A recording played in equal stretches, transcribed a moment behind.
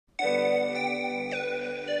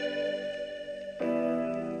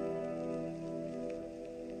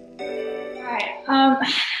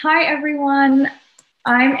Hi, everyone.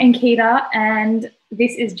 I'm Ankita, and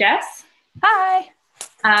this is Jess. Hi.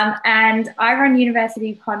 And I run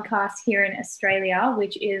University Podcast here in Australia,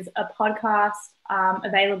 which is a podcast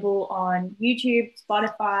available on YouTube,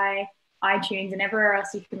 Spotify, iTunes, and everywhere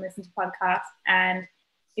else you can listen to podcasts. And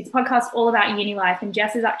it's a podcast all about uni life. And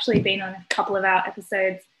Jess has actually been on a couple of our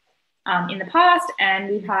episodes in the past, and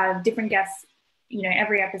we've had different guests,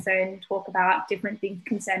 every episode and talk about different things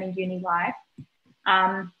concerning uni life.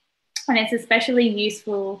 And it's especially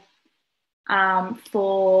useful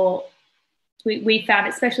we found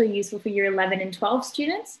it especially useful for year 11 and 12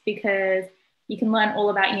 students because you can learn all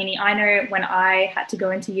about uni. I know when I had to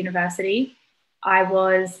go into university, I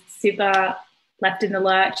was super left in the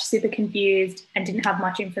lurch, super confused, and didn't have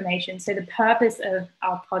much information. So the purpose of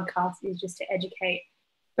our podcast is just to educate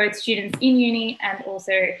both students in uni and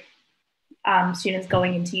also students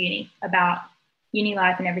going into uni about uni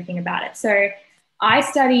life and everything about it. So I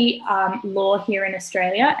study law here in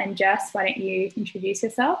Australia. And Jess, why don't you introduce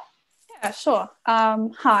yourself? Yeah, sure.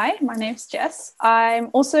 Hi, my name's Jess.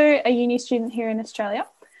 I'm also a uni student here in Australia.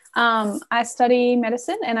 I study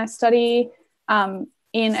medicine and I study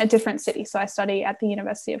in a different city. So I study at the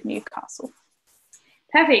University of Newcastle.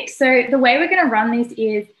 Perfect. So the way we're going to run this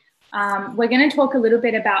is we're going to talk a little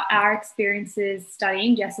bit about our experiences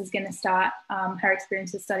studying. Jess is going to start her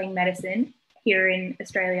experiences studying medicine here in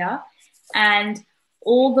Australia. And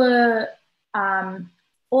all the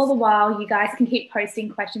while, you guys can keep posting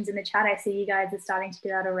questions in the chat. I see you guys are starting to do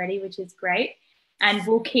that already, which is great. And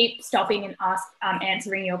we'll keep stopping and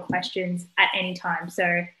answering your questions at any time.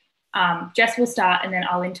 So Jess will start and then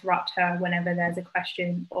I'll interrupt her whenever there's a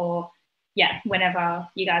question or, whenever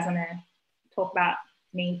you guys want to talk about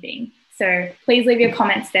anything. So please leave your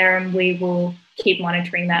comments there and we will keep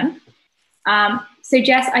monitoring them. So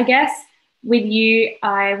Jess, I guess with you,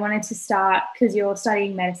 I wanted to start because you're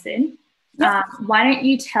studying medicine. Yep. Why don't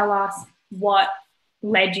you tell us what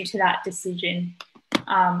led you to that decision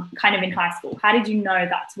kind of in high school? How did you know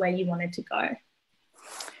that's where you wanted to go?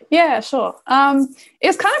 Yeah, sure. It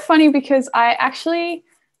was kind of funny because I actually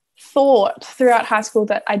thought throughout high school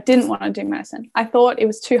that I didn't want to do medicine. I thought it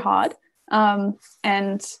was too hard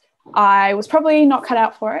and I was probably not cut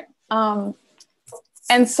out for it.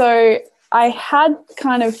 And so I had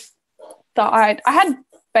kind of I had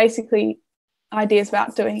basically ideas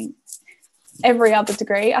about doing every other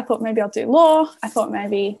degree. I thought maybe I'll do law. I thought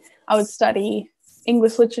maybe I would study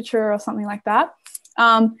English literature or something like that.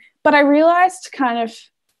 But I realized kind of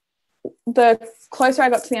the closer I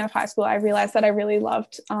got to the end of high school, I realized that I really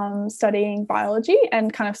loved studying biology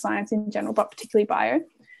and kind of science in general, but particularly bio.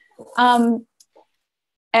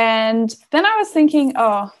 And then I was thinking,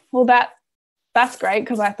 oh, well, that's great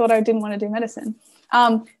because I thought I didn't want to do medicine.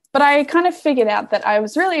 But I kind of figured out that I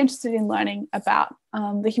was really interested in learning about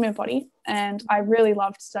the human body and I really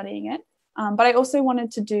loved studying it. But I also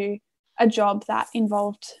wanted to do a job that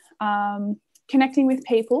involved connecting with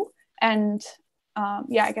people and,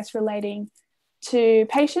 I guess relating to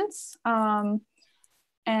patients and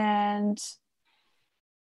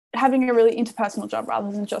having a really interpersonal job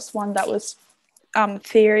rather than just one that was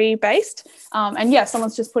theory based.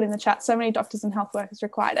 Someone's just put in the chat, so many doctors and health workers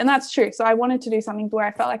required. And that's true. So I wanted to do something where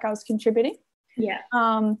I felt like I was contributing. Yeah.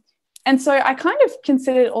 And so I kind of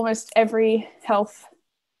considered almost every health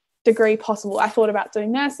degree possible. I thought about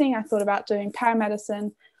doing nursing. I thought about doing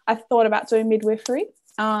paramedicine. I thought about doing midwifery.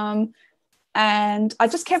 And I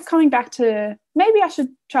just kept coming back to maybe I should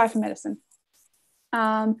try for medicine.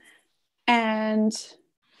 In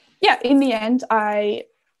the end, I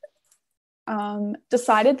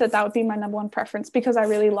decided that would be my number one preference because I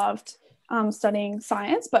really loved studying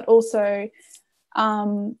science, but also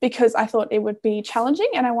because I thought it would be challenging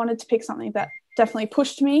and I wanted to pick something that definitely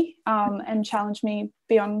pushed me and challenged me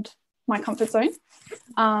beyond my comfort zone.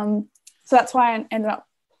 So that's why I ended up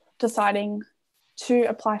deciding to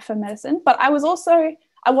apply for medicine. But I wasn't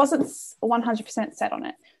 100% set on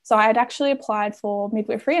it. So I had actually applied for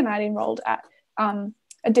midwifery and I'd enrolled at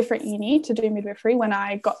a different uni to do midwifery when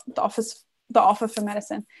I got the offer for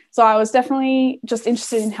medicine. So I was definitely just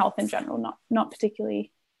interested in health in general, not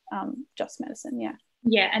particularly just medicine.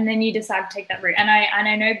 Yeah, and then you decide to take that route. And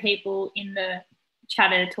I know people in the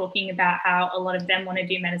chat are talking about how a lot of them want to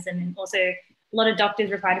do medicine, and also a lot of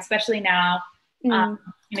doctors required, especially now in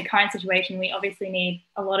the current situation. We obviously need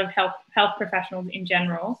a lot of health professionals in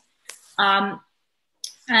general.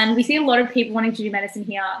 And we see a lot of people wanting to do medicine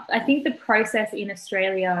here. I think the process in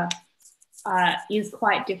Australia is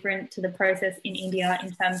quite different to the process in India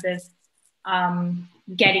in terms of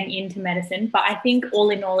getting into medicine. But I think all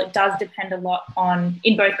in all, it does depend a lot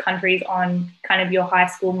in both countries on kind of your high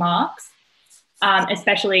school marks.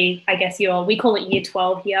 especially, I guess, we call it year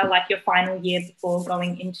 12 here, like your final year before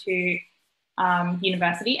going into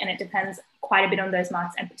university, and it depends quite a bit on those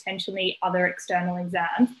marks and potentially other external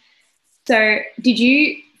exams. So did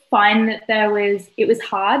you find that it was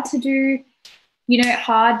hard to do,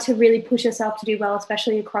 hard to really push yourself to do well,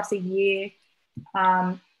 especially across a year?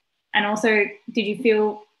 And also, did you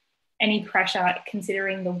feel any pressure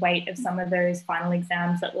considering the weight of some of those final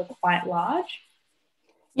exams that were quite large?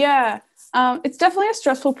 Yeah, it's definitely a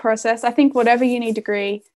stressful process. I think whatever uni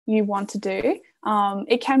degree you want to do,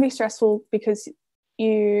 it can be stressful because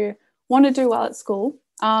you want to do well at school.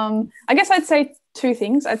 I guess I'd say two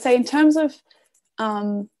things. I'd say in terms of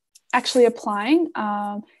actually applying,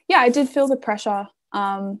 I did feel the pressure,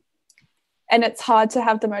 and it's hard to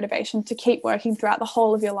have the motivation to keep working throughout the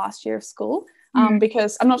whole of your last year of school,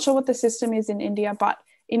 because I'm not sure what the system is in India, but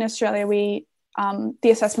in Australia we the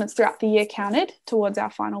assessments throughout the year counted towards our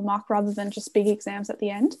final mark rather than just big exams at the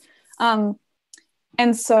end.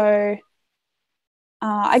 And so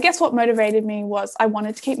I guess what motivated me was I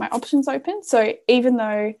wanted to keep my options open. So even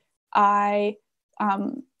though I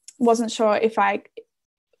wasn't sure if I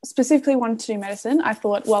specifically wanted to do medicine, I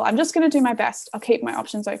thought, well, I'm just going to do my best. I'll keep my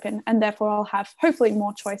options open, and therefore I'll have hopefully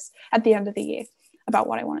more choice at the end of the year about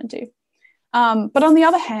what I want to do. But on the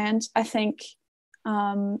other hand, I think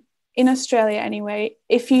in Australia anyway,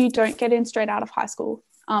 if you don't get in straight out of high school,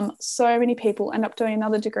 so many people end up doing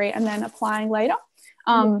another degree and then applying later.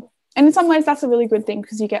 And in some ways that's a really good thing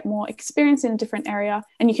because you get more experience in a different area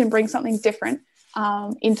and you can bring something different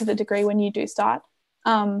into the degree when you do start.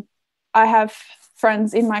 I have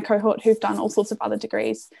friends in my cohort who've done all sorts of other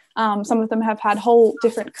degrees. Some of them have had whole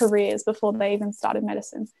different careers before they even started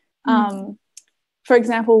medicine. For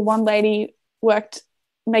example, one lady worked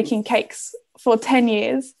making cakes for 10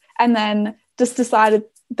 years and then just decided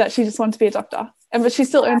that she just wanted to be a doctor. But she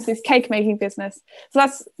still owns this cake making business. So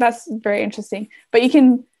that's very interesting. But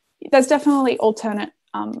there's definitely alternate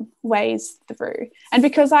ways through. And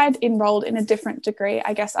because I'd enrolled in a different degree,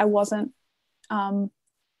 I guess I wasn't as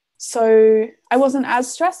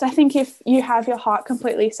stressed. I think if you have your heart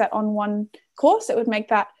completely set on one course, it would make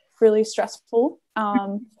that really stressful,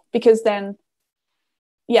 because then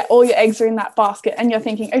all your eggs are in that basket and you're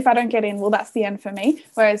thinking, if I don't get in, well, that's the end for me.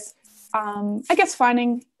 Whereas I guess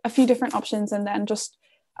finding a few different options and then just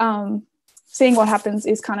seeing what happens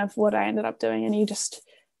is kind of what I ended up doing. And you just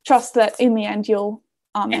trust that in the end you'll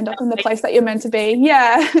end up in the place that you're meant to be.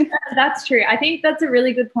 Yeah. That's true. I think that's a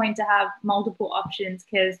really good point to have multiple options,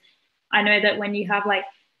 because I know that when you have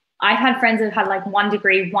I had friends that had one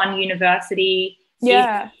degree, one university,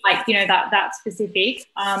 that specific.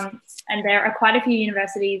 And there are quite a few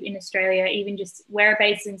universities in Australia, even just we're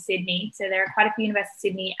based in Sydney. So there are quite a few universities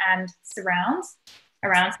in Sydney and around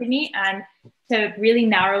Sydney. And to really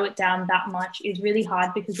narrow it down that much is really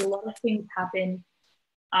hard because a lot of things happen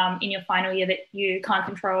in your final year that you can't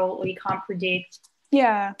control or you can't predict.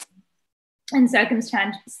 Yeah. And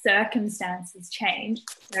circumstances change.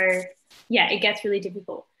 So it gets really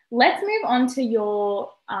difficult. Let's move on to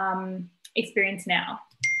your experience now.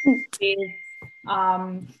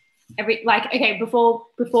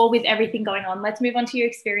 Before with everything going on, let's move on to your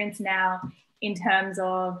experience now in terms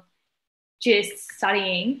of just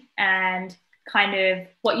studying and kind of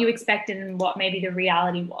what you expected and what maybe the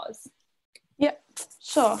reality was. Yeah,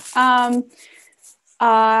 sure.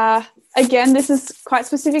 Again, this is quite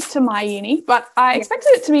specific to my uni, but I expected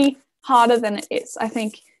it to be harder than it is. I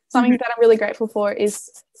think something that I'm really grateful for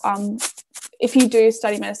is if you do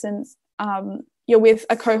study medicine, you're with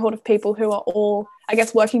a cohort of people who are all, I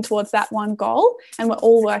guess, working towards that one goal, and we're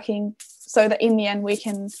all working so that in the end we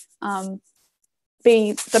can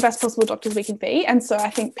be the best possible doctors we can be. And so I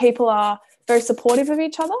think people are very supportive of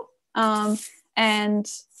each other.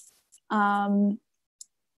 And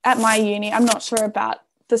at my uni, I'm not sure about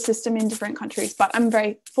the system in different countries, but I'm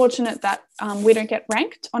very fortunate that we don't get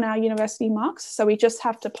ranked on our university marks. So we just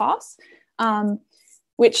have to pass,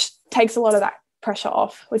 which takes a lot of that pressure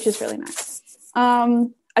off, which is really nice.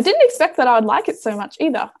 I didn't expect that I would like it so much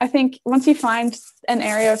either. I think once you find an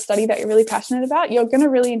area of study that you're really passionate about, you're going to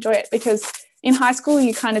really enjoy it, because in high school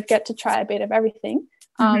you kind of get to try a bit of everything,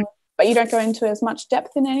 but you don't go into as much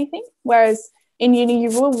depth in anything. Whereas in uni,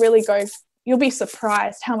 you'll be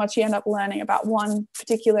surprised how much you end up learning about one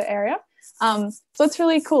particular area. So it's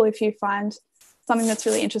really cool if you find something that's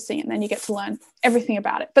really interesting and then you get to learn everything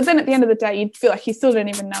about it. But then at the end of the day, you feel like you still don't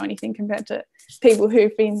even know anything compared to people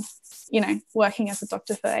who've been, working as a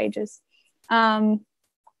doctor for ages.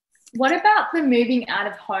 What about the moving out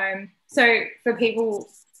of home? So for people,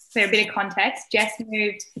 for a bit of context, Jess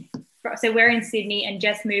moved, so we're in Sydney and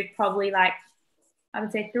Jess moved probably I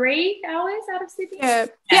would say 3 hours out of Sydney. Yeah,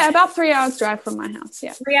 about 3 hours drive from my house.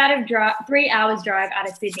 Yeah, 3 hours drive out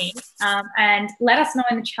of Sydney. And let us know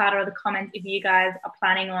in the chat or the comments if you guys are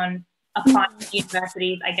planning on applying to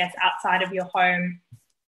universities, I guess, outside of your home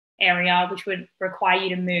area, which would require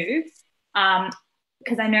you to move.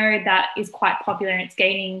 Because I know that is quite popular and it's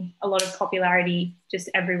gaining a lot of popularity just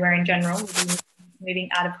everywhere in general, moving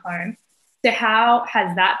out of home. So how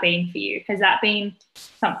has that been for you? Has that been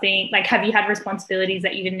something like, have you had responsibilities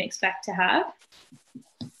that you didn't expect to have?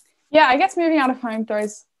 Yeah, I guess moving out of home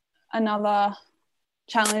throws another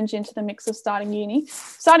challenge into the mix of starting uni.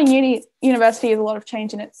 Starting university is a lot of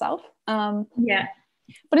change in itself. Yeah.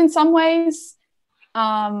 But in some ways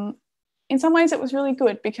it was really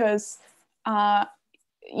good because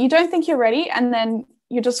you don't think you're ready and then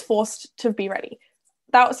you're just forced to be ready.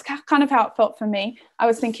 That was kind of how it felt for me. I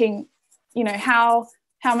was thinking, you know, how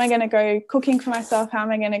am I going to go cooking for myself? How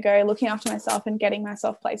am I going to go looking after myself and getting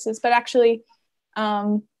myself places? But actually,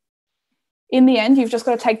 in the end, you've just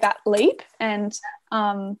got to take that leap. And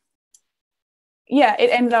it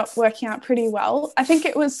ended up working out pretty well. I think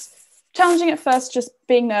it was challenging at first, just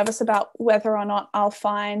being nervous about whether or not I'll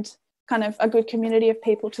find kind of a good community of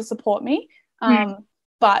people to support me.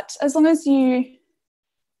 But as long as you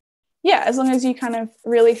kind of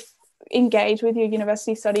really engage with your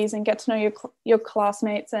university studies and get to know your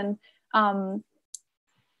classmates and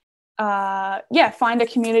find a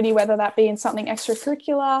community, whether that be in something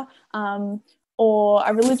extracurricular or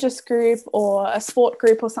a religious group or a sport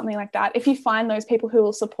group or something like that. If you find those people who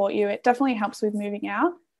will support you, it definitely helps with moving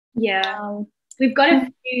out. Yeah. We've got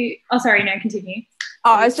a few. Oh, sorry, no, continue.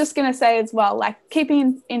 Oh, I was just going to say as well, like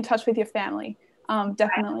keeping in touch with your family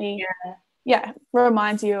definitely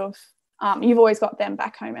reminds you of you've always got them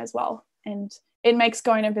back home as well. And it makes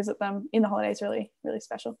going to visit them in the holidays really, really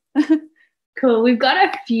special. Cool. We've got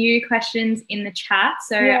a few questions in the chat.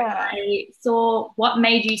 So I saw what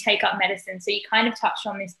made you take up medicine. So you kind of touched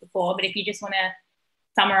on this before, but if you just want to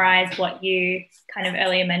summarize what you kind of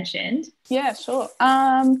earlier mentioned. Yeah, sure.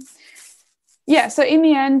 So in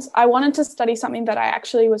the end, I wanted to study something that I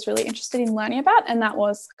actually was really interested in learning about, and that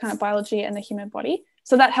was kind of biology and the human body.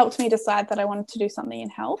 So that helped me decide that I wanted to do something in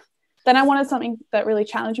health. Then I wanted something that really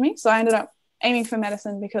challenged me. So I ended up aiming for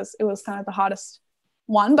medicine because it was kind of the hardest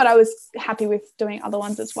one, but I was happy with doing other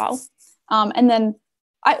ones as well. And then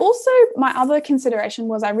my other consideration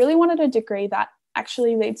was I really wanted a degree that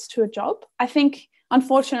actually leads to a job. I think,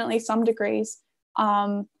 unfortunately, some degrees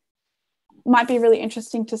might be really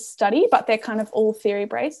interesting to study, but they're kind of all theory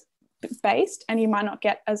based and you might not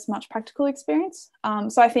get as much practical experience.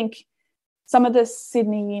 So I think some of the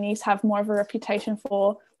Sydney unis have more of a reputation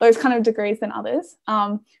for those kind of degrees than others.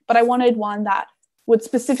 But I wanted one that would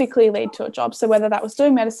specifically lead to a job. So whether that was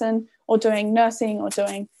doing medicine or doing nursing or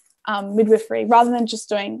doing midwifery, rather than just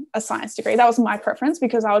doing a science degree. That was my preference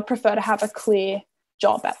because I would prefer to have a clear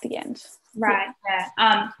job at the end. Right,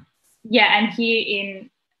 yeah. And here in,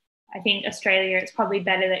 I think, Australia, it's probably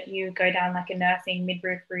better that you go down like a nursing,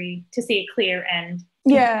 midwifery to see a clear end.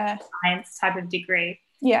 Science type of degree.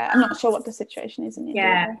 Yeah, I'm not sure what the situation is in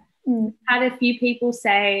India. Yeah. Had a few people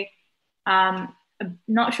say,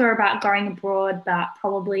 not sure about going abroad, but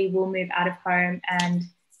probably will move out of home, and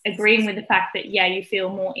agreeing with the fact that, you feel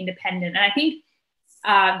more independent. And I think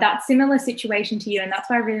that similar situation to you, and that's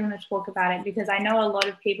why I really want to talk about it, because I know a lot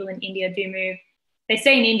of people in India do move. They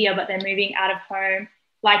stay in India, but they're moving out of home,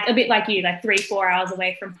 like a bit like you, like 3-4 hours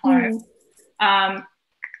away from home. And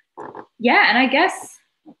I guess,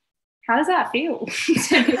 how does that feel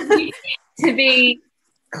to be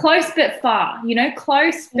close but far,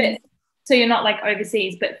 close but so you're not like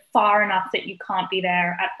overseas, but far enough that you can't be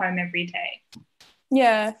there at home every day?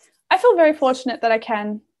 Yeah, I feel very fortunate that I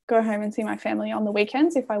can go home and see my family on the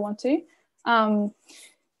weekends if I want to. A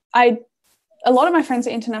lot of my friends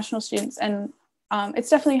are international students, and it's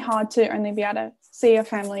definitely hard to only be able to see your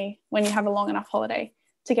family when you have a long enough holiday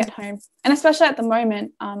to get home. And especially at the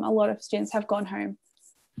moment, a lot of students have gone home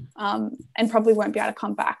and probably won't be able to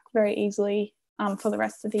come back very easily for the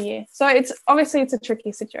rest of the year. So it's a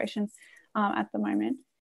tricky situation at the moment.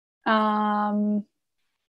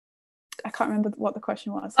 I can't remember what the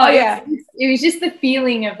question was. Oh yeah. It was just the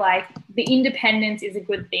feeling of like the independence is a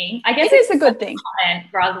good thing. I guess it is a good thing.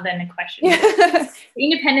 Rather than a question.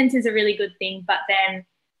 Independence is a really good thing, but then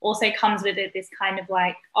also comes with it this kind of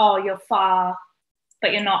like, oh, you're far,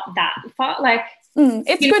 but you're not that far. Like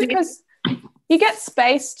it's good because you get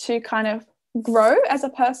space to kind of grow as a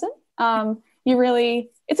person.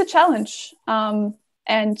 It's a challenge.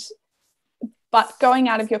 But going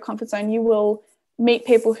out of your comfort zone, you will meet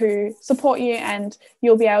people who support you, and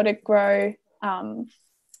you'll be able to grow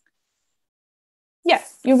yeah,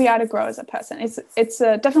 you'll be able to grow as a person. It's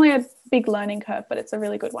definitely a big learning curve, but it's a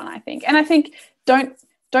really good one, I think. And I think don't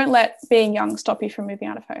let being young stop you from moving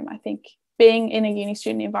out of home. I think being in a uni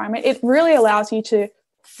student environment, it really allows you to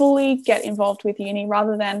fully get involved with uni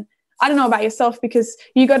rather than, I don't know about yourself because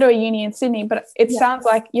you go to a uni in Sydney, but it sounds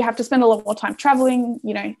like you have to spend a lot more time traveling,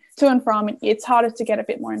 you know, to and from, and it's harder to get a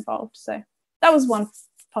bit more involved. So that was one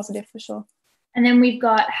positive for sure. And then we've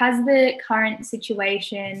got, has the current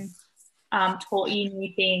situation taught you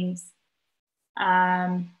new things,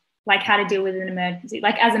 like how to deal with an emergency?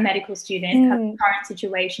 Like as a medical student, has the current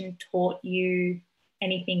situation taught you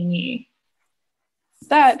anything new?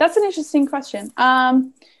 That's an interesting question.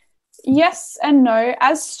 Yes and no.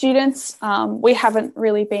 As students, we haven't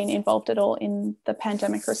really been involved at all in the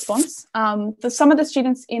pandemic response. Some of the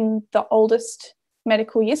students in the oldest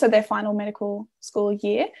medical year, so their final medical school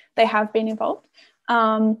year, they have been involved.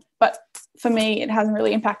 But for me, it hasn't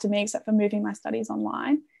really impacted me except for moving my studies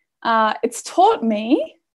online. It's taught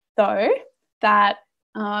me, though, that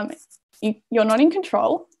you're not in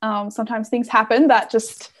control. Sometimes things happen that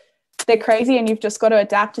just, they're crazy and you've just got to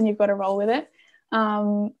adapt and you've got to roll with it.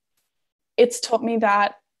 It's taught me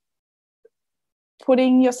that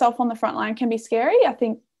putting yourself on the front line can be scary. I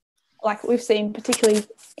think, like we've seen, particularly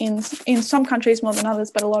in some countries more than others,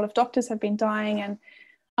 but a lot of doctors have been dying, and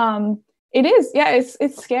it is, yeah,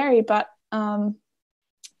 it's scary. But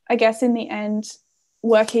I guess in the end,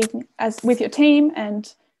 working with your team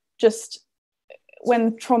and just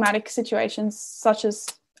when traumatic situations such as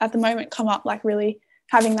at the moment come up, like really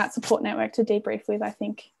having that support network to debrief with, I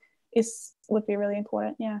think would be really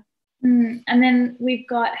important. Yeah. And then we've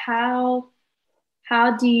got how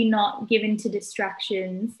do you not give in to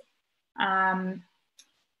distractions? I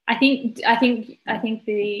think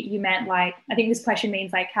you meant like, I think this question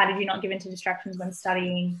means like, how did you not give in to distractions when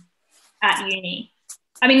studying at uni?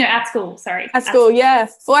 I mean, no, at school, sorry. At school, yeah.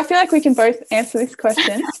 Well, I feel like we can both answer this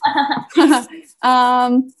question.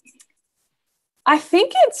 I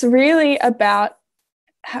think it's really about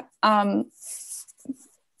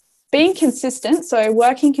being consistent, so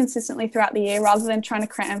working consistently throughout the year rather than trying to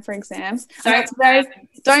cram for exams. Don't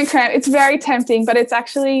cram. It's very tempting, but it's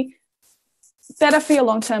actually better for your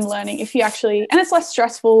long-term learning if you actually, and it's less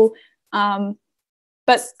stressful. But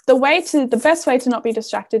the best way to not be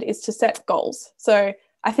distracted is to set goals. So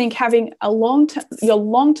I think having your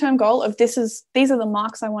long-term goal of these are the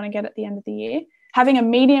marks I want to get at the end of the year, having a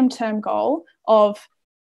medium-term goal of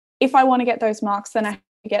if I want to get those marks, then I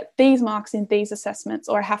get these marks in these assessments,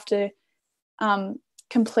 or I have to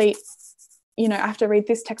complete, I have to read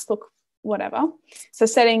this textbook, whatever. So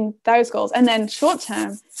setting those goals, and then short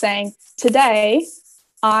term saying today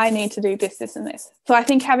I need to do this, this and this. So I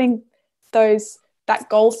think having that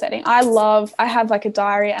goal setting, I have like a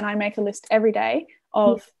diary and I make a list every day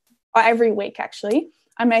or every week actually.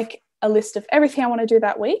 I make a list of everything I want to do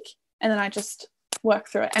that week and then I just work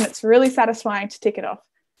through it, and it's really satisfying to tick it off.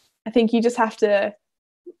 I think you just have to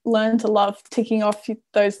learn to love ticking off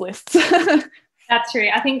those lists. That's true.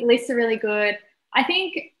 I think lists are really good. I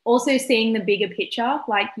think also seeing the bigger picture,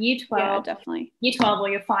 like year 12, yeah, definitely. Year 12 or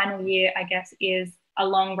your final year, I guess, is a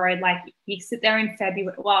long road. Like you sit there in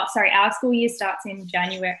February. Well, sorry, our school year starts in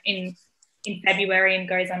January, in February and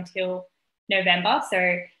goes until November.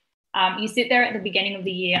 So you sit there at the beginning of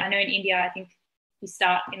the year. I know in India, I think you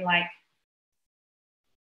start in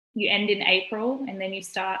you end in April and then you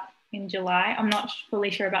start in July. I'm not fully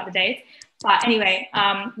sure about the dates. But anyway,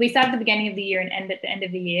 we start at the beginning of the year and end at the end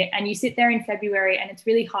of the year. And you sit there in February and it's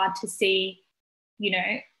really hard to see,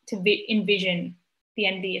 to envision the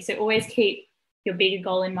end of the year. So always keep your bigger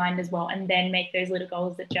goal in mind as well, and then make those little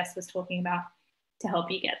goals that Jess was talking about to help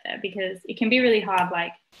you get there, because it can be really hard,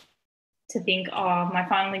 to think, oh, my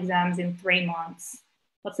final exam's in 3 months.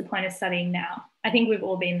 What's the point of studying now? I think we've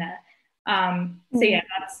all been there. So yeah,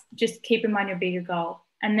 that's just keep in mind your bigger goal.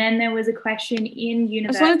 And then there was a question in university.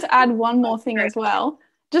 I just wanted to add one more thing as well.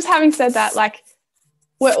 Just having said that,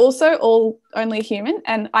 we're also all only human,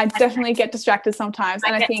 and I definitely get distracted sometimes.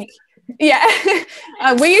 And I think, yeah,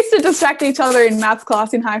 we used to distract each other in maths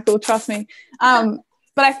class in high school, trust me. But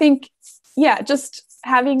I think, yeah, just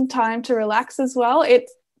having time to relax as well. It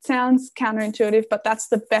sounds counterintuitive, but that's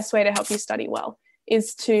the best way to help you study well,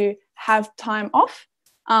 is to have time off.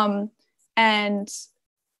 And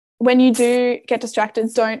when you do get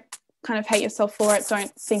distracted, don't kind of hate yourself for it.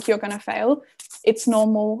 Don't think you're going to fail. It's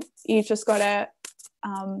normal. You just got to,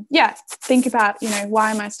 think about,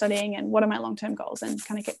 why am I studying and what are my long-term goals, and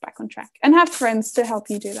kind of get back on track, and have friends to help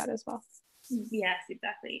you do that as well. Yes,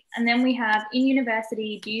 exactly. And then we have, in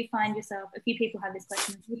university, do you find yourself, a few people have this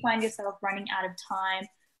question, do you find yourself running out of time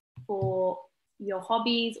for your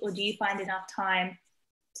hobbies, or do you find enough time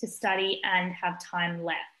to study and have time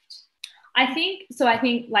left? I think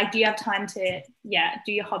like, do you have time to,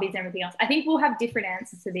 do your hobbies and everything else? I think we'll have different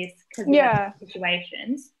answers to this because we have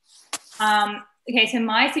situations. Okay, so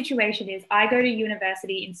my situation is I go to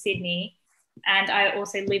university in Sydney and I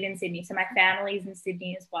also live in Sydney. So my family's in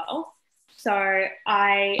Sydney as well. So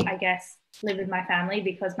I guess live with my family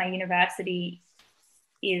because my university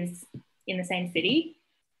is in the same city.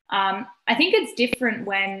 I think it's different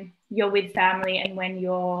when you're with family and when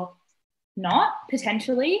you're not,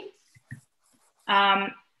 potentially.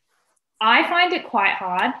 I find it quite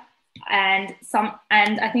hard, and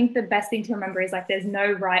I think the best thing to remember is like there's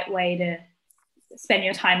no right way to spend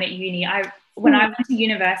your time at uni. When I went to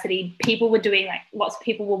university, lots of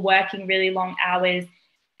people were working really long hours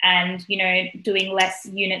and, you know, doing less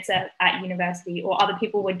units at university, or other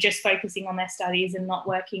people were just focusing on their studies and not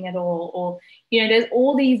working at all. Or, you know, there's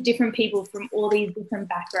all these different people from all these different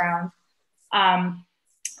backgrounds,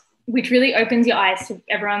 which really opens your eyes to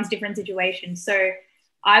everyone's different situations. So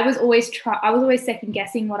I was always second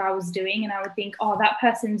guessing what I was doing, and I would think, oh, that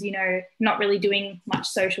person's, you know, not really doing much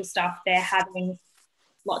social stuff. They're having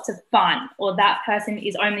lots of fun. Or that person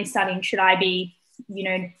is only studying. Should I be, you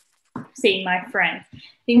know, seeing my friends?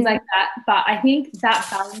 Things like that. But I think that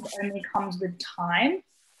balance only comes with time.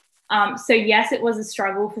 So yes, it was a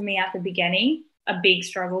struggle for me at the beginning, a big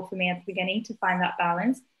struggle for me at the beginning to find that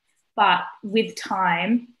balance. But with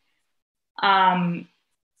time,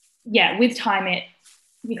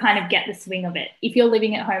 you kind of get the swing of it. If you're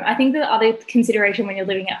living at home, I think the other consideration when you're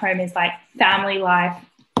living at home is like family life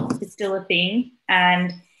is still a thing,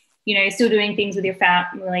 and, you know, you're still doing things with your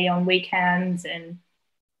family on weekends, and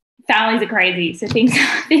families are crazy, so things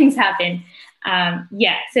happen.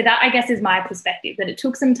 So that, I guess, is my perspective, that it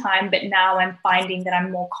took some time, but now I'm finding that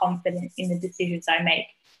I'm more confident in the decisions I make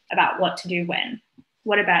about what to do when.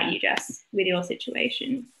 What about you, Jess, with your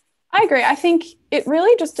situation? I agree. I think it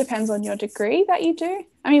really just depends on your degree that you do.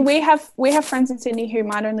 I mean, we have friends in Sydney who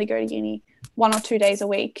might only go to uni 1 or 2 days a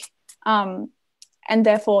week, and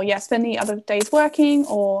therefore, spend the other days working,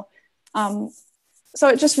 or so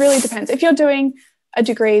it just really depends. If you're doing a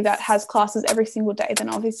degree that has classes every single day, then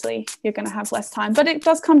obviously you're going to have less time. But it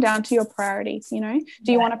does come down to your priorities, you know.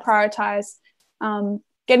 Do you want to prioritize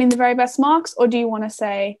getting the very best marks, or do you want to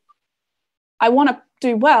say, I want to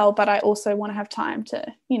do well, but I also want to have time to,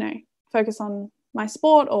 you know, focus on my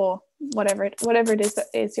sport or whatever it is that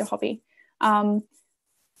is your hobby.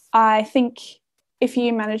 I think if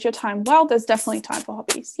you manage your time well, there's definitely time for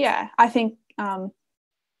hobbies. Yeah, I think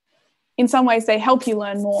in some ways they help you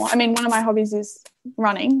learn more. I mean, one of my hobbies is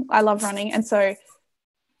running. I love running. And so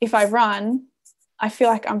if I run, I feel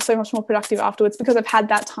like I'm so much more productive afterwards because I've had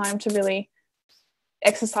that time to really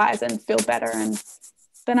exercise and feel better, and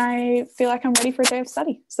then I feel like I'm ready for a day of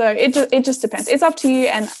study. So it just depends. It's up to you,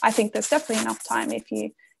 and I think there's definitely enough time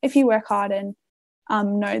if you work hard and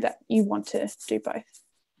know that you want to do both.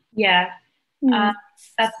 Yeah,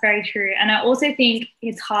 that's very true. And I also think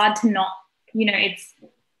it's hard to not, you know,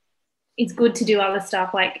 it's good to do other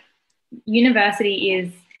stuff. Like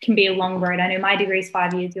university can be a long road. I know my degree is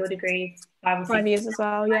 5 years, your degree is 5 years as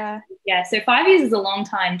well, yeah. Yeah, so 5 years is a long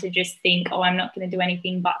time to just think, oh, I'm not going to do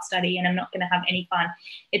anything but study and I'm not going to have any fun.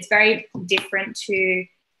 It's very different to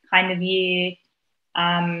kind of year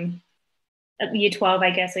 12, I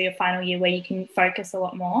guess, or your final year, where you can focus a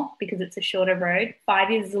lot more because it's a shorter road. 5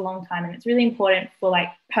 years is a long time, and it's really important for like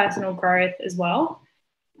personal growth as well.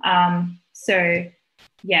 So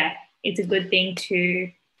yeah, it's a good thing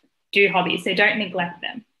to do hobbies. So don't neglect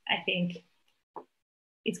them. I think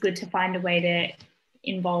it's good to find a way to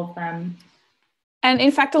involve them. And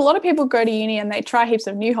in fact, a lot of people go to uni and they try heaps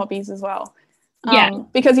of new hobbies as well.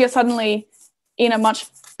 Because you're suddenly in a much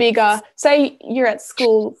bigger, say you're at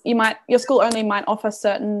school, your school only might offer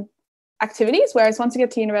certain activities, whereas once you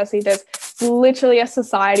get to university, there's literally a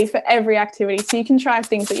society for every activity. So you can try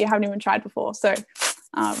things that you haven't even tried before. So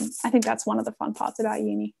I think that's one of the fun parts about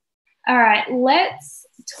uni. All right, let's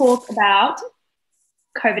talk about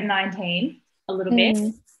COVID-19 a little bit.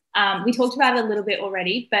 We talked about it a little bit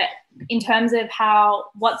already, but in terms of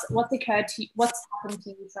what's happened to you,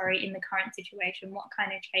 in the current situation, what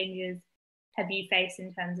kind of changes have you faced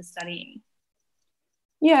in terms of studying?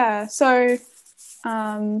 Yeah, so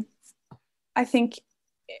I think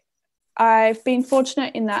I've been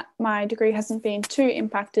fortunate in that my degree hasn't been too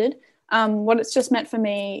impacted. What it's just meant for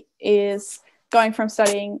me is going from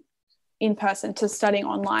studying in person to studying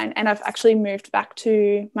online, and I've actually moved back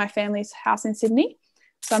to my family's house in Sydney.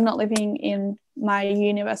 So I'm not living in my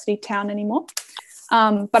university town anymore,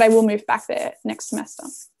 but I will move back there next semester.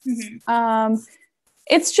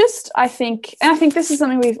 it's just, I think this is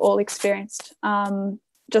something we've all experienced,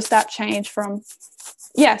 just that change from,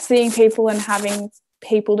 seeing people and having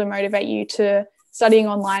people to motivate you to studying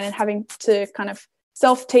online and having to kind of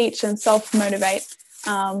self-teach and self-motivate.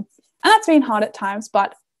 And that's been hard at times,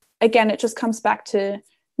 but again, it just comes back to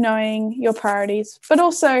knowing your priorities, but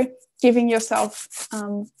also forgiving yourself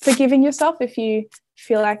if you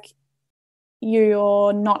feel like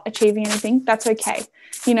you're not achieving anything. That's okay.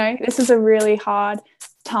 This is a really hard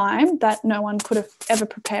time that no one could have ever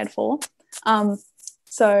prepared for.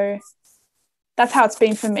 So that's how it's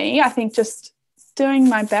been for me. I think just doing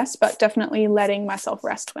my best, but definitely letting myself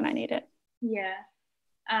rest when I need it. Yeah.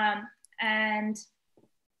 And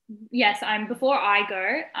yes, before I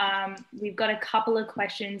go, we've got a couple of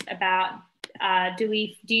questions about do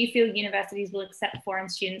you feel universities will accept foreign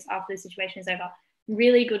students after the situation is over?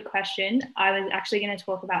 Really good question. I was actually going to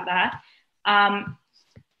talk about that.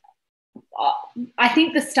 I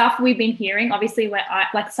think the stuff we've been hearing, obviously,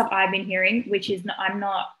 stuff I've been hearing, which is I'm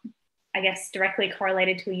not, I guess, directly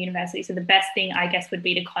correlated to a university. So the best thing, I guess, would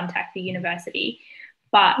be to contact the university.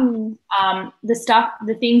 But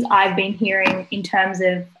the things I've been hearing in terms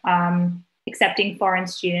of accepting foreign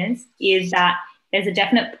students is that there's a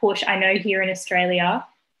definite push, I know, here in Australia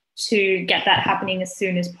to get that happening as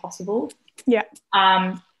soon as possible. Yeah.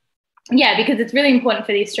 Because it's really important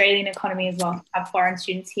for the Australian economy as well to have foreign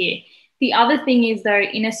students here. The other thing is, though,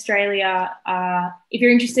 in Australia, if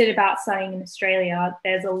you're interested about studying in Australia,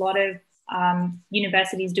 there's a lot of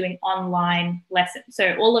universities doing online lessons.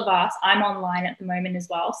 So all of us, I'm online at the moment as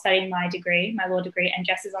well, studying my degree, my law degree, and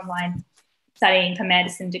Jess is online studying her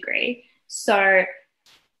medicine degree. So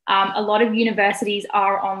a lot of universities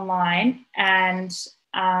are online, and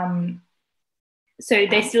so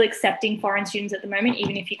they're still accepting foreign students at the moment,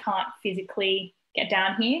 even if you can't physically get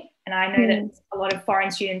down here. And I know that a lot of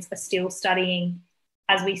foreign students are still studying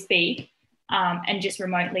as we speak, and just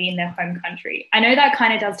remotely in their home country. I know that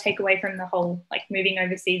kind of does take away from the whole moving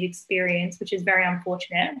overseas experience, which is very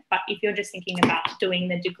unfortunate. But if you're just thinking about doing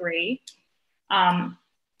the degree, I'm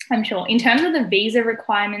sure in terms of the visa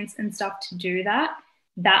requirements and stuff to do that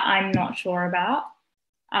I'm not sure about.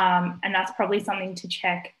 And that's probably something to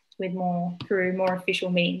check through more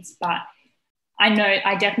official means. But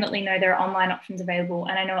I definitely know there are online options available.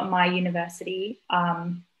 And I know at my university,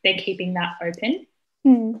 they're keeping that open.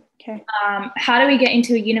 Okay. How do we get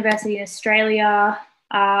into a university in Australia?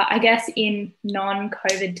 I guess in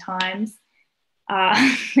non-COVID times,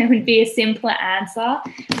 there would be a simpler answer.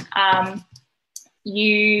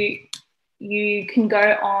 You can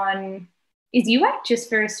go on, is UAC just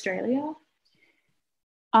for Australia?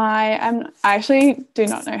 I actually do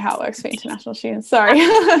not know how it works for international students. Sorry.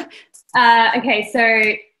 Okay, so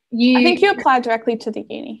I think you apply directly to the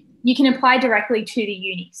uni. You can apply directly to the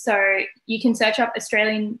uni. So you can search up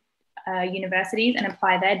Australian universities and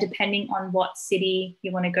apply there depending on what city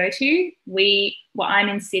you want to go to. I'm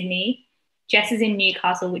in Sydney. Jess is in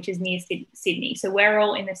Newcastle, which is near Sydney. So we're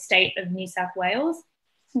all in the state of New South Wales.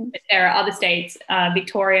 But there are other states,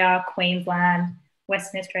 Victoria, Queensland,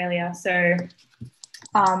 Western Australia. So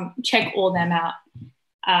check all them out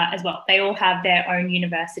as well. They all have their own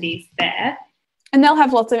universities there. And they'll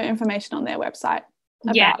have lots of information on their website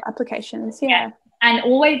about applications. Yeah. And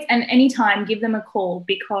always and anytime give them a call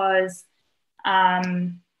because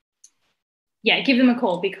give them a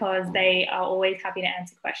call because they are always happy to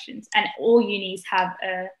answer questions. And all unis have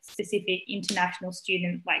a specific international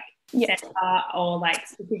student center or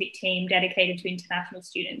specific team dedicated to international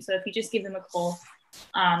students. So if you just give them a call,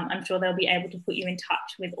 I'm sure they'll be able to put you in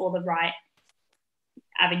touch with all the right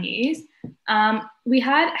avenues. We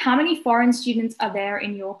had, how many foreign students are there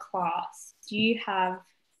in your class? Do you have?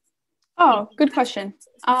 Oh, good question.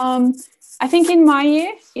 I think in my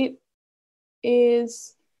year it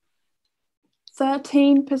is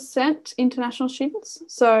 13% international students.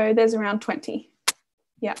 So there's around 20.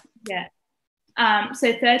 Yeah. Yeah.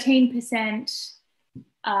 So 13%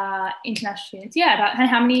 international students. Yeah. And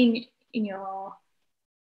how many in your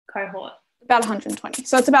cohort? About 120.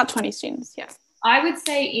 So it's about 20 students. Yeah. I would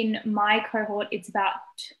say in my cohort, it's about,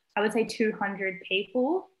 200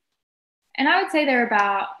 people. And I would say they're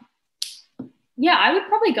about, I would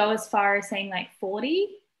probably go as far as saying 40,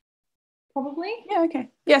 probably. Yeah, okay.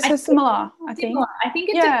 Yeah, so similar, I think. I think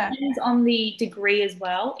it depends on the degree as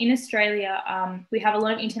well. In Australia, we have a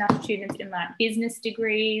lot of international students in business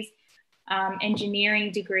degrees,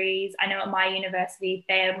 engineering degrees. I know at my university,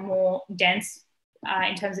 they're more dense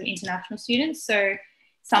in terms of international students. So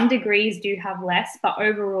some degrees do have less, but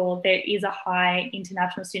overall there is a high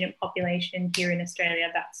international student population here in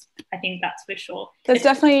Australia. I think that's for sure. There's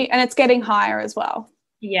definitely, and it's getting higher as well.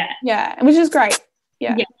 Yeah. Yeah, which is great.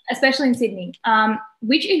 Yeah. Especially in Sydney.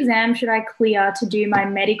 Which exam should I clear to do my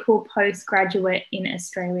medical postgraduate in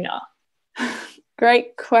Australia?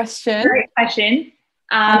 Great question.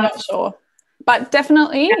 I'm not sure, but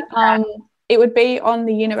definitely it would be on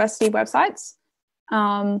the university websites,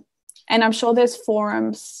 and I'm sure there's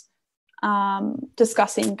forums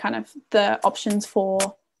discussing kind of the options for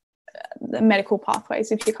the medical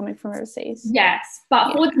pathways if you're coming from overseas. Yes,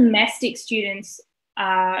 but for domestic students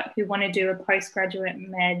who want to do a postgraduate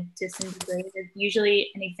medicine degree, there's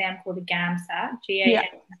usually an exam called the GAMSAT,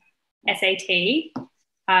 GAMSAT.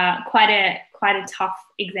 Quite a tough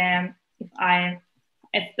exam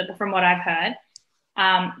from what I've heard.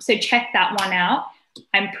 So check that one out.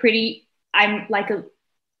 I'm like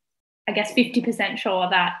I guess 50% sure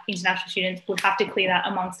that international students would have to clear that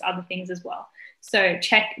amongst other things as well. So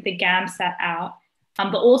check the GAMSAT out.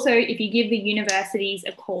 But also if you give the universities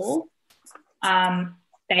a call,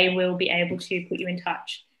 they will be able to put you in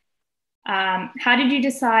touch. How did you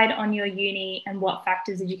decide on your uni and what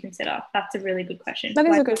factors did you consider? That's a really good question. That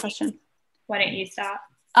is a good question. Why don't you start?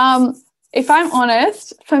 If I'm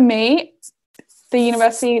honest, for me, the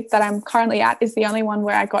university that I'm currently at is the only one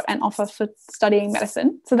where I got an offer for studying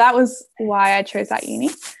medicine. So that was why I chose that uni.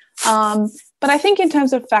 But I think in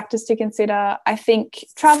terms of factors to consider, I think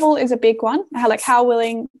travel is a big one. How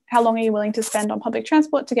long are you willing to spend on public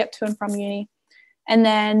transport to get to and from uni? And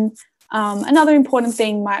then another important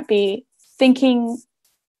thing might be thinking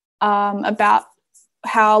about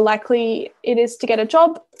how likely it is to get a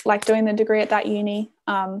job, like doing the degree at that uni.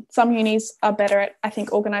 Some unis are better at, I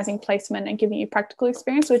think, organising placement and giving you practical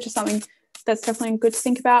experience, which is something that's definitely good to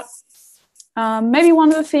think about. Maybe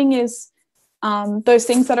one other thing is those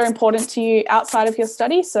things that are important to you outside of your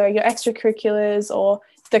study, so your extracurriculars or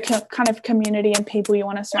the kind of community and people you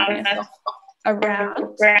want to surround yourself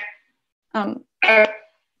around.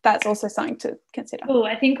 That's also something to consider. Oh,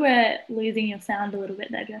 I think we're losing your sound a little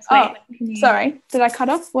bit there, Jess. Wait, sorry. Did I cut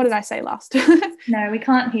off? What did I say last? No, we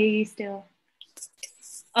can't hear you still.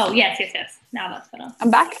 Oh, yes. Now that's better. I'm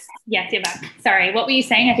back? Yes, you're back. Sorry, what were you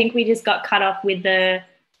saying? I think we just got cut off with the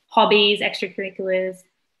hobbies, extracurriculars.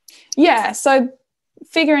 Yeah, so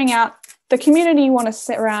figuring out the community you want to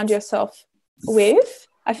surround yourself with,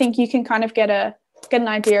 I think you can kind of get an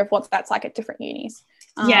idea of what that's like at different unis.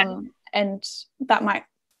 And that might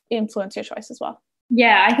influence your choice as well.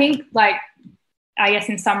 Yeah, I think I guess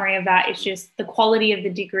in summary of that, it's just the quality of the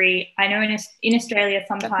degree. I know in Australia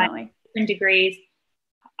sometimes different degrees,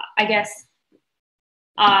 I guess,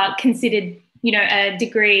 are considered, a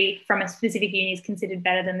degree from a specific uni is considered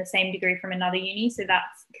better than the same degree from another uni. So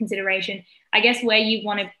that's consideration. I guess where you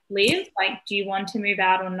want to live, do you want to move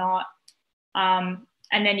out or not? And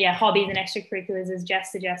then, hobbies and extracurriculars, as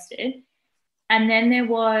Jess suggested. And then there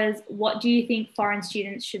was, what do you think foreign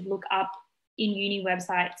students should look up in uni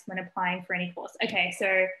websites when applying for any course? Okay,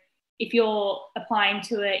 so if you're applying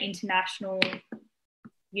to an international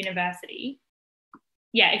university,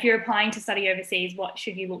 if you're applying to study overseas, what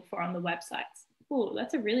should you look for on the websites? Oh,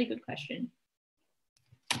 that's a really good question.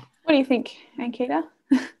 What do you think, Ankita?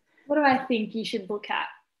 What do I think you should look at?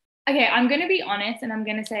 Okay, I'm going to be honest and I'm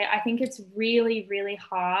going to say I think it's really, really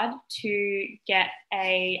hard to get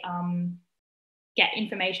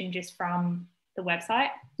information just from the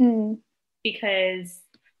website because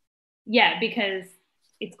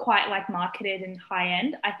it's quite marketed and high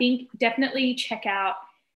end. I think definitely check out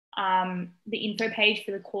the info page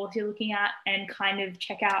for the course you're looking at and kind of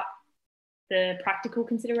check out the practical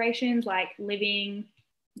considerations like living,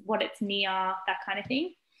 what it's near, that kind of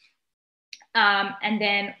thing. And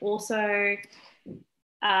then also,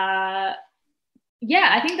 I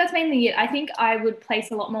think that's mainly it. I think I would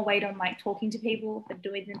place a lot more weight on talking to people that are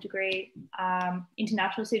doing the degree,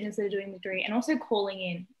 international students that are doing the degree, and also calling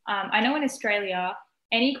in. I know in Australia,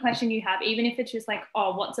 any question you have, even if it's just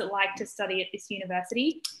what's it like to study at this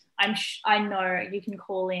university? I know you can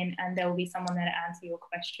call in and there will be someone there to answer your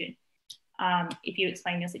question if you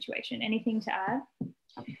explain your situation. Anything to add?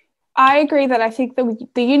 I agree that I think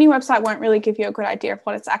the uni website won't really give you a good idea of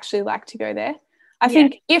what it's actually like to go there. I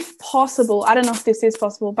think if possible, I don't know if this is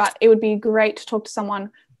possible, but it would be great to talk to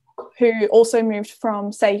someone who also moved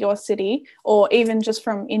from, say, your city or even just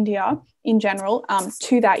from India in general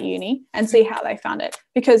to that uni and see how they found it.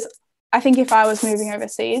 Because I think if I was moving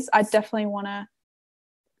overseas, I definitely want to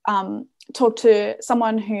talk to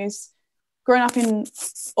someone who's grown up in,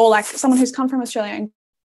 or someone who's come from Australia and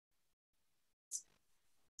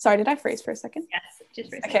Sorry, did I freeze for a second? Yes, just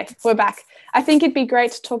for a second. Okay, we're back. I think it'd be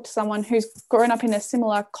great to talk to someone who's grown up in a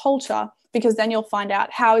similar culture because then you'll find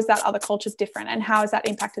out how is that other culture different and how has that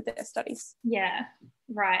impacted their studies. Yeah,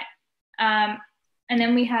 right. And And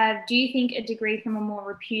then we have, do you think a degree from a more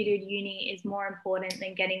reputed uni is more important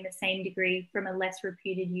than getting the same degree from a less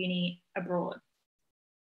reputed uni abroad?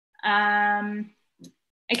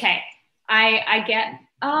 Okay, I get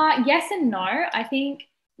yes and no. I think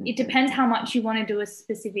it depends how much you want to do a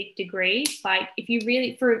specific degree. Like if you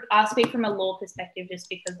really, I'll speak from a law perspective just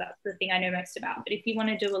because that's the thing I know most about. But if you want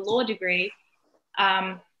to do a law degree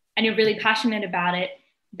and you're really passionate about it,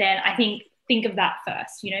 then I think of that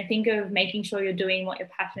first. You know, think of making sure you're doing what you're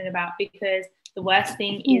passionate about, because the worst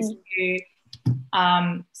thing is to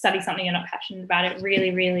study something you're not passionate about. It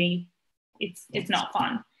really, really, it's not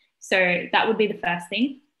fun. So that would be the first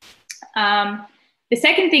thing. The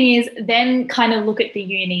second thing is then kind of look at the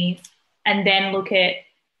unis and then look at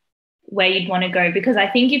where you'd want to go. Because I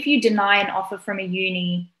think if you deny an offer from a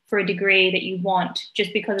uni for a degree that you want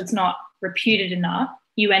just because it's not reputed enough,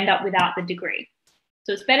 you end up without the degree.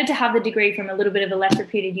 So it's better to have the degree from a little bit of a less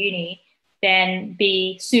reputed uni than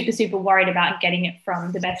be super, super worried about getting it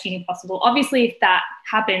from the best uni possible. Obviously, if that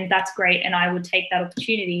happened, that's great, and I would take that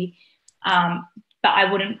opportunity, but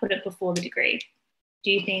I wouldn't put it before the degree. Do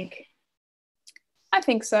you think? I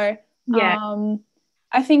think so. Yeah.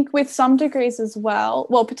 I think with some degrees as well,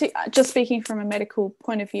 just speaking from a medical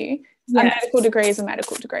point of view, a medical degree is a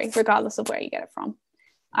medical degree, regardless of where you get it from.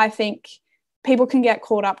 I think people can get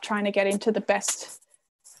caught up trying to get into the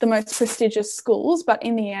most prestigious schools, but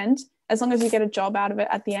in the end, as long as you get a job out of it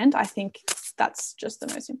at the end, I think that's just the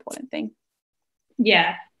most important thing.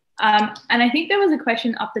 Yeah. And I think there was a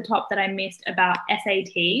question up the top that I missed about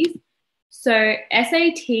SATs. So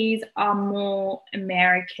SATs are more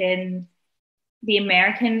the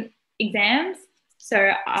American exams.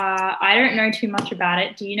 So I don't know too much about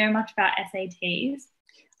it. Do you know much about SATs?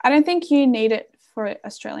 I don't think you need it for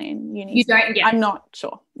Australian unis. You don't? Yeah. I'm not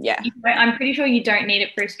sure. Yeah. I'm pretty sure you don't need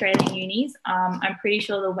it for Australian unis. I'm pretty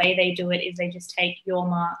sure the way they do it is they just take your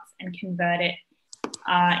marks and convert it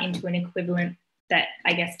into an equivalent that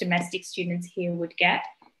I guess domestic students here would get.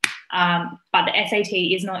 But the SAT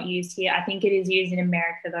is not used here. I think it is used in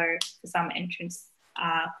America though for some entrance,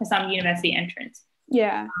 for some university entrance.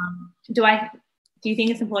 Yeah. Do you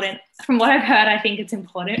think it's important? From what I've heard, I think it's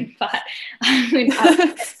important, but I would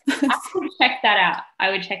check that out.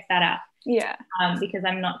 I would check that out. Yeah. Because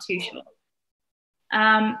I'm not too sure.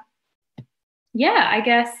 Yeah, I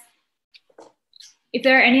guess if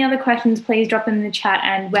there are any other questions, please drop them in the chat,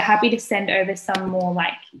 and we're happy to send over some more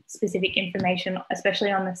like specific information,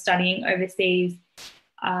 especially on the studying overseas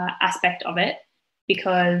aspect of it,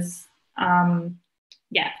 because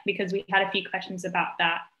we had a few questions about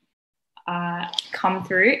that come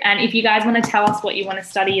through. And if you guys want to tell us what you want to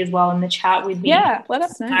study as well in the chat with me, let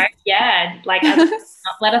us know. Yeah, like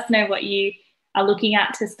let us know what you are looking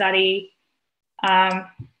at to study.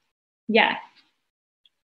 Yeah.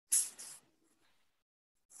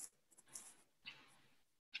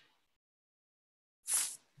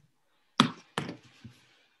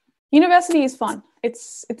 University is fun.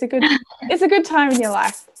 It's a good time in your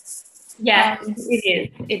life. Yeah,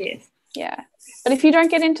 it is. Yeah. But if you don't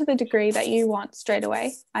get into the degree that you want straight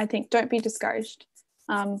away, I think don't be discouraged.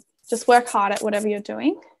 Just work hard at whatever you're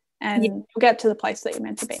doing and you'll get to the place that you're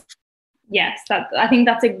meant to be. Yes, I think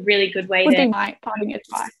that's a really good way would be my parting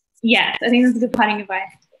advice. Yes, I think that's a good parting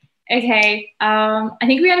advice. Okay, I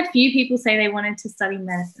think we had a few people say they wanted to study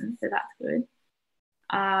medicine, so that's good.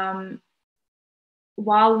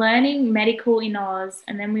 While learning medical in Oz,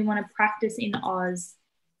 and then we want to practice in Oz,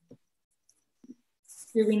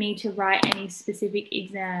 do we need to write any specific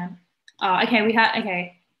exam? Oh,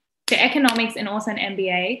 okay, so economics and also an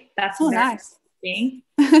MBA. That's nice thing.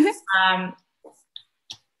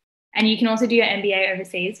 And you can also do your MBA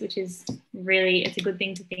overseas, which is it's a good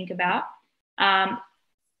thing to think about.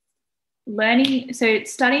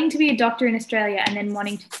 Studying to be a doctor in Australia and then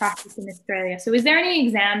wanting to practice in Australia. So is there any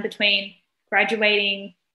exam between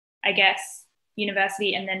graduating, I guess,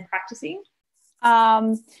 university and then practicing?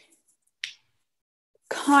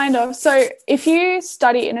 Kind of. So if you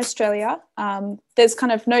study in Australia, there's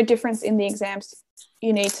kind of no difference in the exams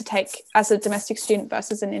you need to take as a domestic student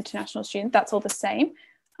versus an international student. That's all the same.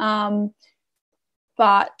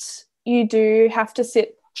 But you do have to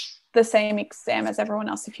sit the same exam as everyone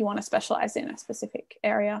else if you want to specialize in a specific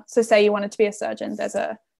area. So say you wanted to be a surgeon, there's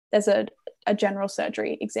a general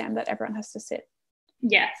surgery exam that everyone has to sit.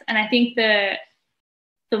 Yes, and I think the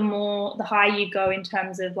higher you go in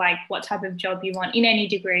terms of like what type of job you want in any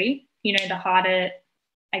degree, you know, the harder,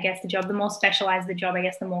 I guess, the job, the more specialized the job, I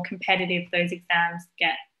guess, the more competitive those exams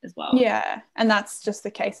get as well. Yeah, and that's just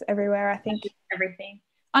the case everywhere, I think. Everything.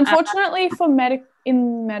 Unfortunately, for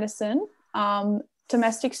in medicine,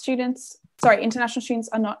 international students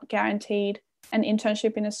are not guaranteed an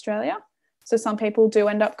internship in Australia. So some people do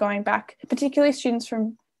end up going back, particularly students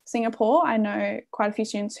from Singapore. I know quite a few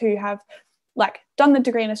students who have like done the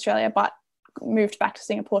degree in Australia but moved back to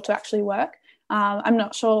Singapore to actually work. I'm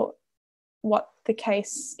not sure what the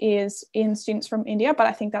case is in students from India, but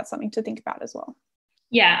I think that's something to think about as well.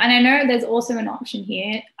 Yeah, and I know there's also an option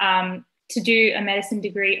here to do a medicine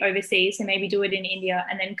degree overseas, so maybe do it in India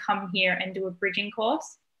and then come here and do a bridging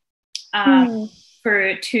course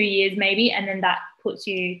for 2 years maybe, and then that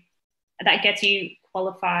gets you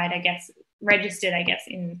qualified, I guess, registered, I guess,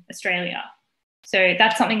 in Australia. So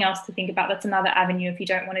that's something else to think about. That's another avenue if you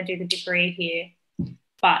don't want to do the degree here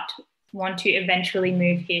but want to eventually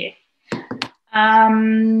move here.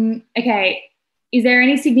 Okay. Is there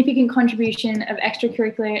any significant contribution of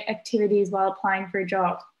extracurricular activities while applying for a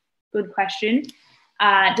job? Good question.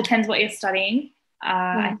 Depends what you're studying,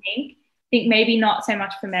 I think. I think maybe not so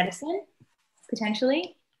much for medicine,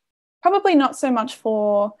 potentially. Probably not so much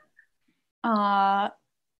for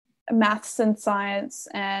maths and science,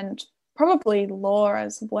 and probably law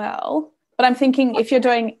as well. But I'm thinking if you're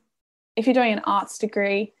doing an arts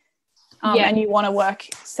degree and you want to work,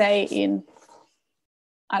 say, in,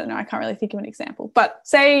 I don't know, I can't really think of an example, but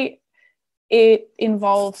say it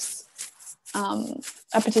involves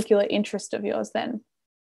a particular interest of yours, then,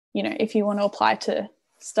 you know, if you want to apply to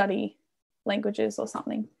study languages or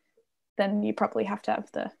something, then you probably have to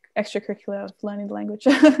have the extracurricular of learning the language.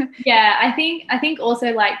 Yeah, I think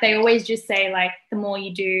also, like, they always just say, like, the more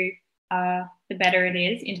you do, the better it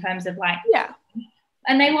is in terms of, like, yeah.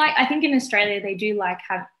 And I think in Australia they do like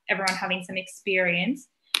have everyone having some experience,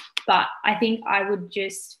 but I think I would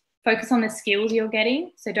just focus on the skills you're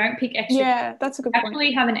getting. So don't pick extra. Yeah, that's a good point.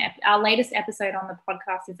 Actually, our latest episode on the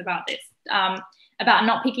podcast is about this, about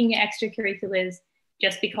not picking your extracurriculars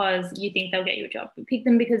just because you think they'll get you a job, but pick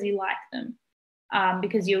them because you like them,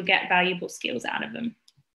 because you'll get valuable skills out of them.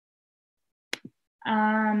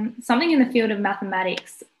 Something in the field of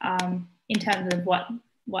mathematics, in terms of what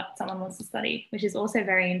someone wants to study, which is also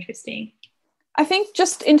very interesting. I think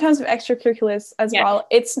just in terms of extracurriculars as well,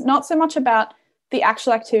 it's not so much about the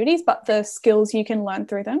actual activities, but the skills you can learn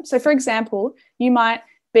through them. So, for example, you might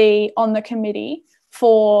be on the committee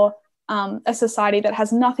for a society that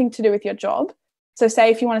has nothing to do with your job. So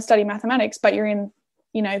say if you want to study mathematics, but you're in,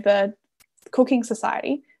 you know, the cooking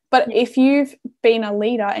society, but if you've been a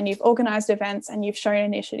leader and you've organised events and you've shown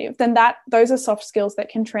initiative, then those are soft skills that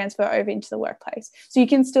can transfer over into the workplace. So you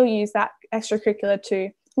can still use that extracurricular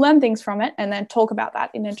to learn things from it and then talk about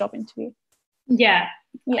that in a job interview. Yeah.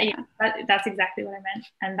 That's exactly what I meant.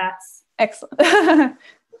 And that's excellent.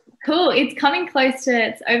 Cool.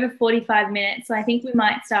 It's over 45 minutes. So I think we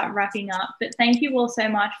might start wrapping up. But thank you all so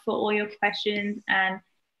much for all your questions and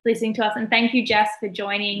listening to us. And thank you, Jess, for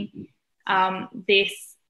joining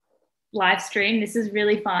this live stream. This is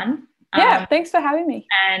really fun. Thanks for having me.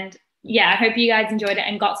 And I hope you guys enjoyed it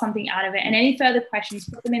and got something out of it. And any further questions,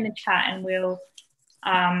 put them in the chat and we'll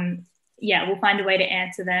find a way to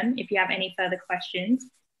answer them if you have any further questions.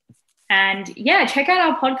 And check out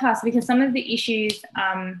our podcast, because some of the issues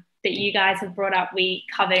that you guys have brought up, we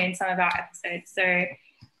covered in some of our episodes. So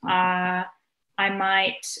I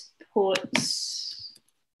might put,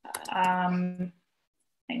 hang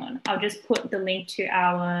on, I'll just put the link to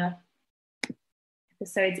our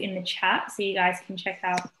episodes in the chat so you guys can check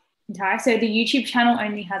out entire. So the YouTube channel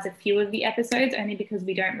only has a few of the episodes, only because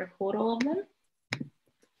we don't record all of them.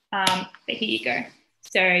 But here you go.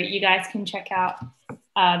 So you guys can check out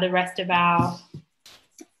the rest of our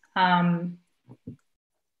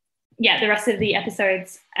the rest of the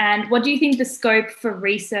episodes. And what do you think the scope for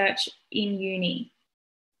research in uni,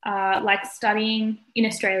 like studying in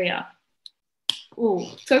Australia?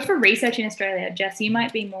 Scope for research in Australia, Jess, you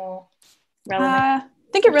might be more relevant. I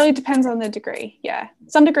think it really depends on the degree. Yeah,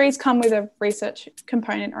 some degrees come with a research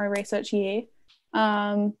component or a research year.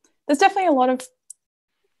 There's definitely a lot of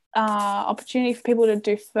opportunity for people to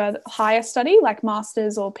do further higher study, like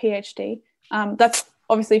masters or PhD. That's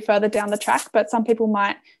obviously further down the track, but some people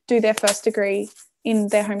might do their first degree in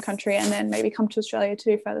their home country and then maybe come to Australia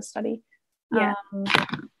to do further study.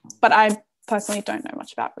 But I personally don't know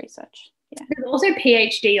much about research. There's also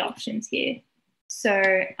PhD options here. So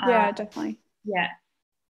definitely.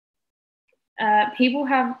 People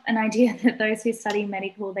have an idea that those who study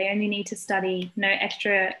medical, they only need to study no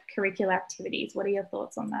extracurricular activities. What are your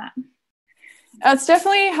thoughts on that? It's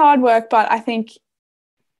definitely hard work, but I think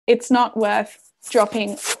it's not worth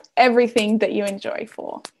dropping everything that you enjoy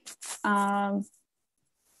for.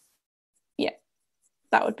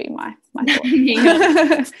 That would be my thought.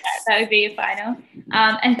 That would be your final.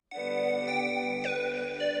 And